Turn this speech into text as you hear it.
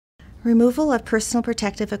Removal of personal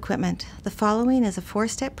protective equipment. The following is a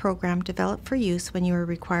 4-step program developed for use when you are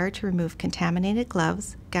required to remove contaminated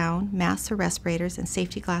gloves, gown, masks or respirators, and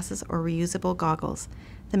safety glasses or reusable goggles.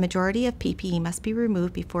 The majority of PPE must be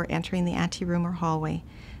removed before entering the anteroom or hallway.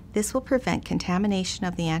 This will prevent contamination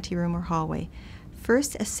of the anteroom or hallway.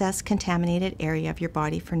 First, assess contaminated area of your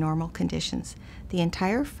body for normal conditions. The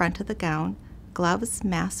entire front of the gown, gloves,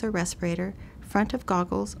 masks or respirator, front of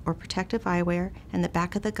goggles or protective eyewear, and the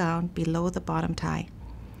back of the gown below the bottom tie.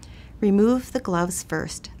 Remove the gloves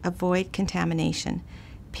first. Avoid contamination.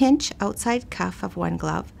 Pinch outside cuff of one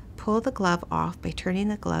glove. Pull the glove off by turning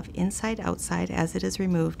the glove inside outside as it is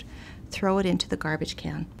removed. Throw it into the garbage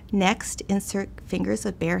can. Next, insert fingers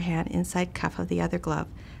of bare hand inside cuff of the other glove.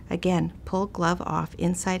 Again, pull glove off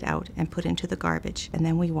inside out and put into the garbage, and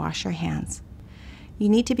then we wash our hands. You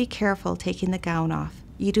need to be careful taking the gown off.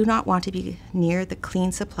 You do not want to be near the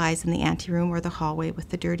clean supplies in the anteroom or the hallway with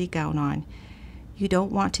the dirty gown on. You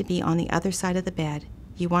don't want to be on the other side of the bed.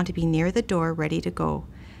 You want to be near the door ready to go.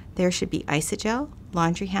 There should be Isogel,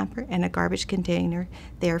 laundry hamper, and a garbage container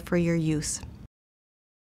there for your use.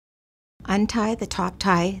 Untie the top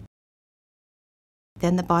tie,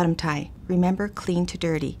 then the bottom tie. Remember, clean to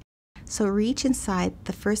dirty. So reach inside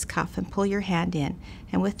the first cuff and pull your hand in,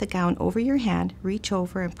 and with the gown over your hand, reach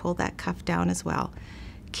over and pull that cuff down as well.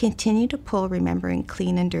 Continue to pull, remembering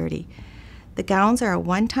clean and dirty. The gowns are a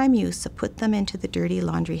one-time use, so put them into the dirty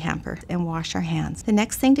laundry hamper and wash our hands. The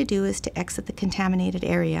next thing to do is to exit the contaminated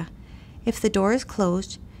area. If the door is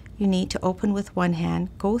closed, you need to open with one hand,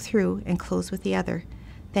 go through, and close with the other.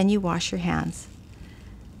 Then you wash your hands.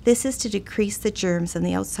 This is to decrease the germs on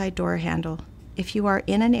the outside door handle. If you are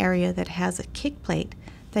in an area that has a kick plate,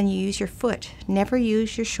 then you use your foot. Never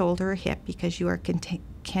use your shoulder or hip because you are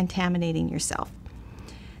contaminating yourself.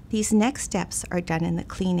 These next steps are done in the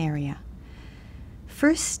clean area.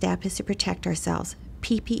 First step is to protect ourselves,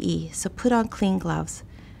 PPE, so put on clean gloves.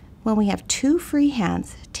 When we have 2 free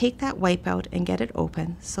hands, take that wipe out and get it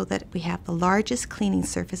open so that we have the largest cleaning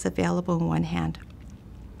surface available in one hand.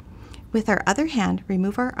 With our other hand,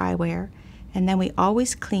 remove our eyewear, and then we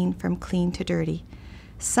always clean from clean to dirty.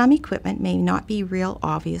 Some equipment may not be real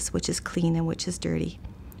obvious which is clean and which is dirty.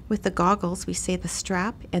 With the goggles, we say the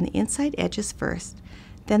strap and the inside edges first,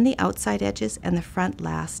 then the outside edges and the front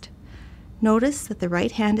last. Notice that the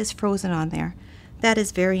right hand is frozen on there. That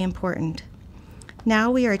is very important.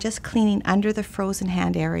 Now we are just cleaning under the frozen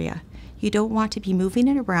hand area. You don't want to be moving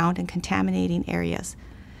it around and contaminating areas.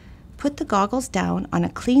 Put the goggles down on a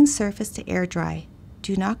clean surface to air dry.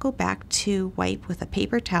 Do not go back to wipe with a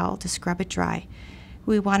paper towel to scrub it dry.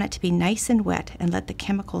 We want it to be nice and wet and let the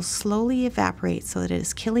chemicals slowly evaporate so that it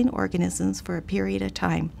is killing organisms for a period of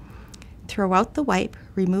time. Throw out the wipe,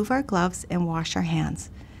 remove our gloves, and wash our hands.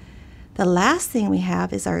 The last thing we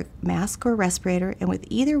have is our mask or respirator, and with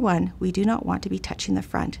either one, we do not want to be touching the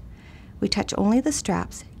front. We touch only the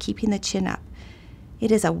straps, keeping the chin up. It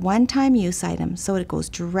is a one-time use item, so it goes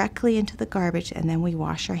directly into the garbage, and then we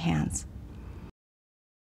wash our hands.